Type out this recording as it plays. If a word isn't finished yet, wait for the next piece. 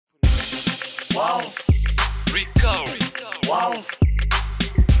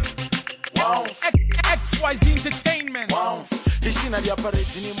XYZ Entertainment.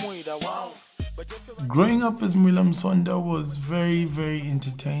 Growing up as Mwilam Sonda was very, very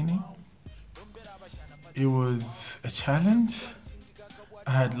entertaining. It was a challenge.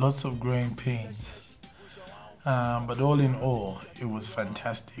 I had lots of growing pains. But all in all, it was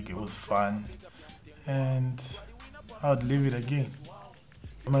fantastic, it was fun, and I'd live it again.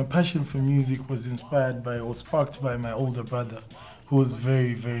 My passion for music was inspired by or sparked by my older brother, who was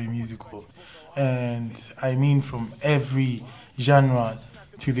very, very musical. And I mean from every genre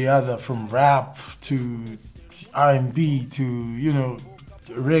to the other, from rap to R&B to,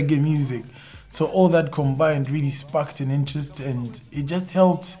 reggae music. So all that combined really sparked an interest, and it just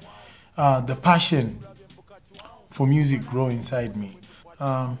helped the passion for music grow inside me.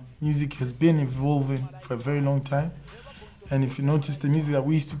 Music has been evolving for a very long time. And if you notice, the music that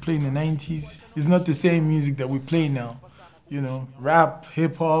we used to play in the 90s is not the same music that we play now. Rap,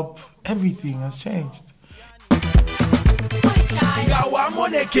 hip hop, everything has changed.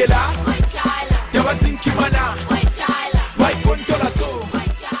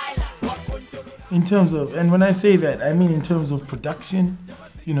 In terms of, and when I say that, I mean in terms of production,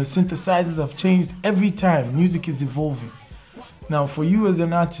 synthesizers have changed every time. Music is evolving. Now, for you as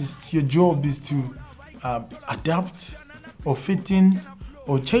an artist, your job is to adapt or fit in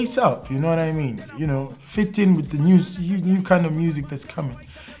or chase up, you know what I mean? Fit in with the new kind of music that's coming.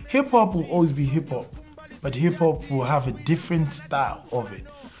 Hip-hop will always be hip-hop, but hip-hop will have a different style of it.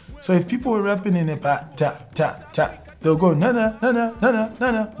 So if people were rapping in a ta-ta-ta, they'll go na-na, na-na, na-na,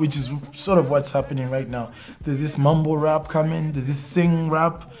 na-na, which is sort of what's happening right now. There's this mumble rap coming, there's this sing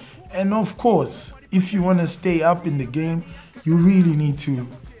rap, and of course, if you want to stay up in the game, you really need to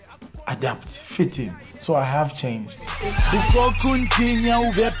adapt, fit in. So I have changed.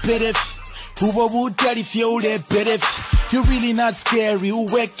 You're really not scary,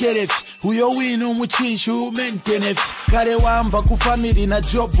 huyo wino muchishu maintenance kare wamba ku family na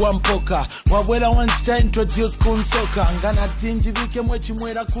job wampoka wabwela wanchita introduce kunsoka ngana tinji bike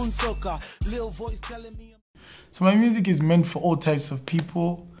mwechimwera kunsoka little voice telling me. So my music is meant for all types of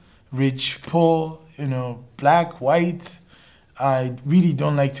people, rich, poor, black, white. I really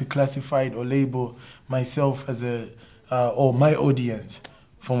don't like to classify it or label myself as or my audience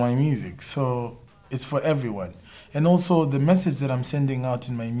for my music. So it's for everyone. And also the message that I'm sending out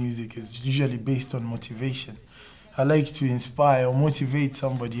in my music is usually based on motivation. I like to inspire or motivate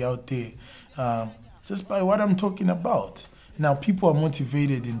somebody out there just by what I'm talking about. Now, people are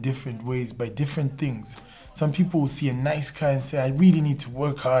motivated in different ways by different things. Some people will see a nice car and say, I really need to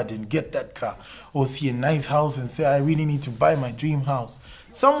work hard and get that car. Or see a nice house and say, I really need to buy my dream house.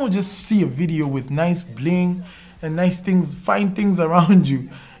 Some will just see a video with nice bling and nice things, fine things around you.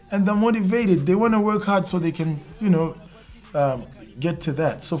 And they're motivated. They want to work hard so they can, get to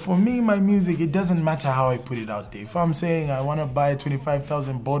that. So for me, my music, it doesn't matter how I put it out there. If I'm saying I want to buy a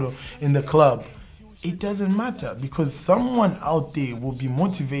 25,000 bottle in the club, it doesn't matter because someone out there will be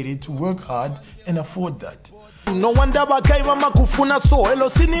motivated to work hard and afford that. No wonder bakaiva makufuna so elo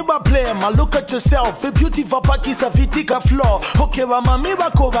siniba play ma look at yourself a beautiful pakisa vitika floor okay ba mami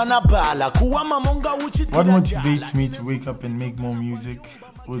bako bana bala kuwa mamonga uchi. What motivates me to wake up and make more music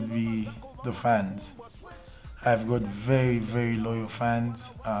would be the fans. I've got very, very loyal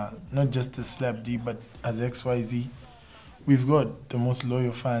fans, not just the Slapdee, but as XYZ. We've got the most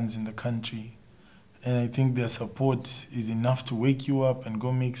loyal fans in the country, and I think their support is enough to wake you up and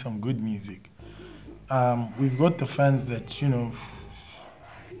go make some good music. We've got the fans that,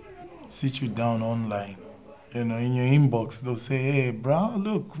 sit you down online. In your inbox, they'll say, hey, bro,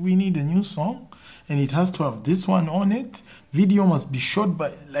 look, we need a new song, and it has to have this one on it. Video must be shot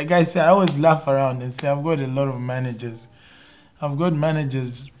by, like I say, I always laugh around and say, I've got a lot of managers. I've got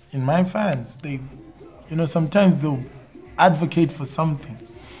managers in my fans. They, sometimes they'll advocate for something,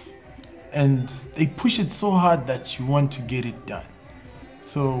 and they push it so hard that you want to get it done.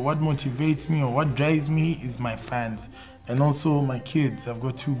 So what motivates me or what drives me is my fans. And also my kids. I've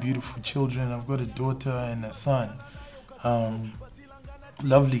got two beautiful children. I've got a daughter and a son.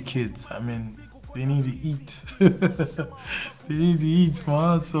 Lovely kids. I mean, they need to eat. They need to eat,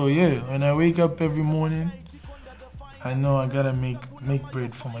 man. So yeah, when I wake up every morning, I know I gotta make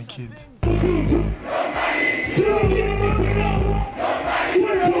bread for my kids.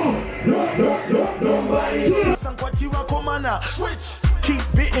 Switch. Keep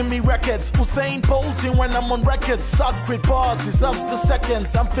beating me records. Usain Bolting when I'm on records. Sacred bars is us the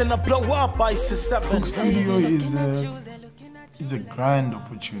seconds. I'm finna blow up by 7. Cook Studio is a grand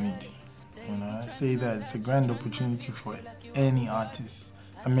opportunity. I say that it's a grand opportunity for any artist,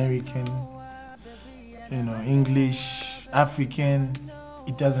 American, you know, English, African,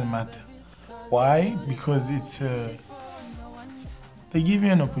 it doesn't matter. Why? Because it's they give you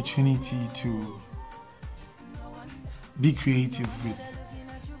an opportunity to be creative with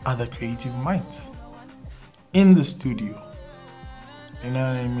other creative minds in the studio. You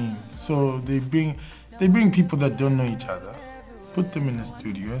know what I mean? So they bring people that don't know each other, put them in the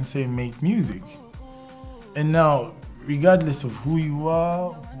studio and say make music. And now, regardless of who you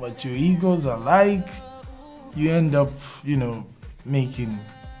are, what your egos are like, you end up, you know, making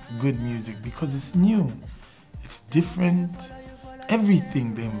good music because it's new, it's different,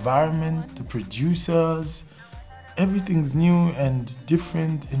 everything, the environment, the producers, everything's new and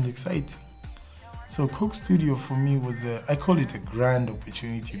different and exciting. So Coke Studio for me was I call it a grand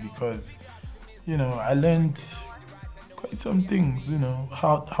opportunity because, you know, I learned quite some things, you know,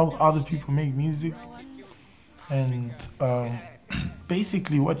 how other people make music and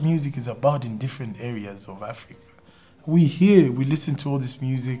basically what music is about in different areas of Africa. We listen to all this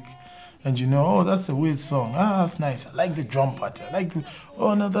music and you know, oh, that's a weird song. Ah, that's nice. I like the drum pattern. I like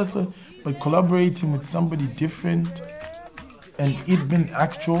oh no, that's what. But collaborating with somebody different and it being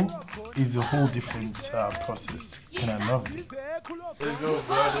actual is a whole different process. And I loved it. Let's go, bro. Let's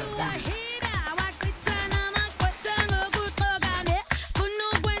do this.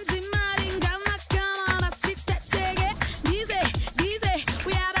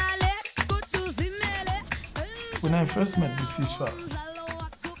 When I first met Busiswa,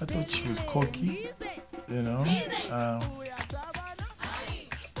 I thought she was cocky, you know.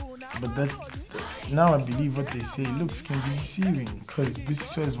 But that now I believe what they say, looks can be deceiving because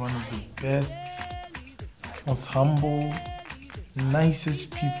Busiswa is one of the best, most humble,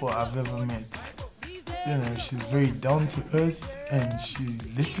 nicest people I've ever met. You know, she's very down to earth and she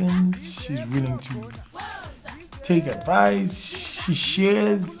listens, she's willing to take advice, she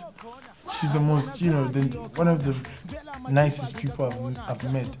shares. She's the most, you know, one of the nicest people I've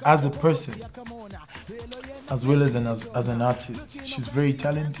met as a person, as well as an artist. She's very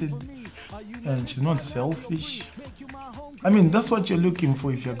talented and she's not selfish. I mean, that's what you're looking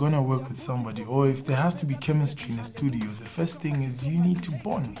for if you're going to work with somebody, or if there has to be chemistry in a studio. The first thing is you need to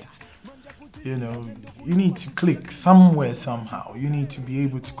bond. You know, you need to click somewhere, somehow. You need to be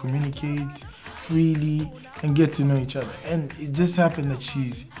able to communicate freely and get to know each other. And it just happened that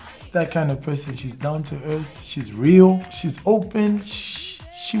she's that kind of person. She's down to earth, she's real, she's open,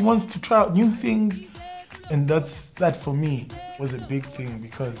 she wants to try out new things. And that for me was a big thing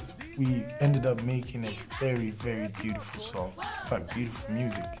because we ended up making a very, very beautiful song. In fact, beautiful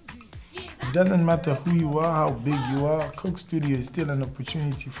music. It doesn't matter who you are, how big you are, Coke Studio is still an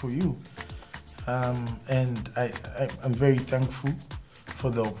opportunity for you. And I'm very thankful for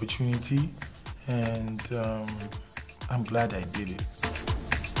the opportunity and I'm glad I did it.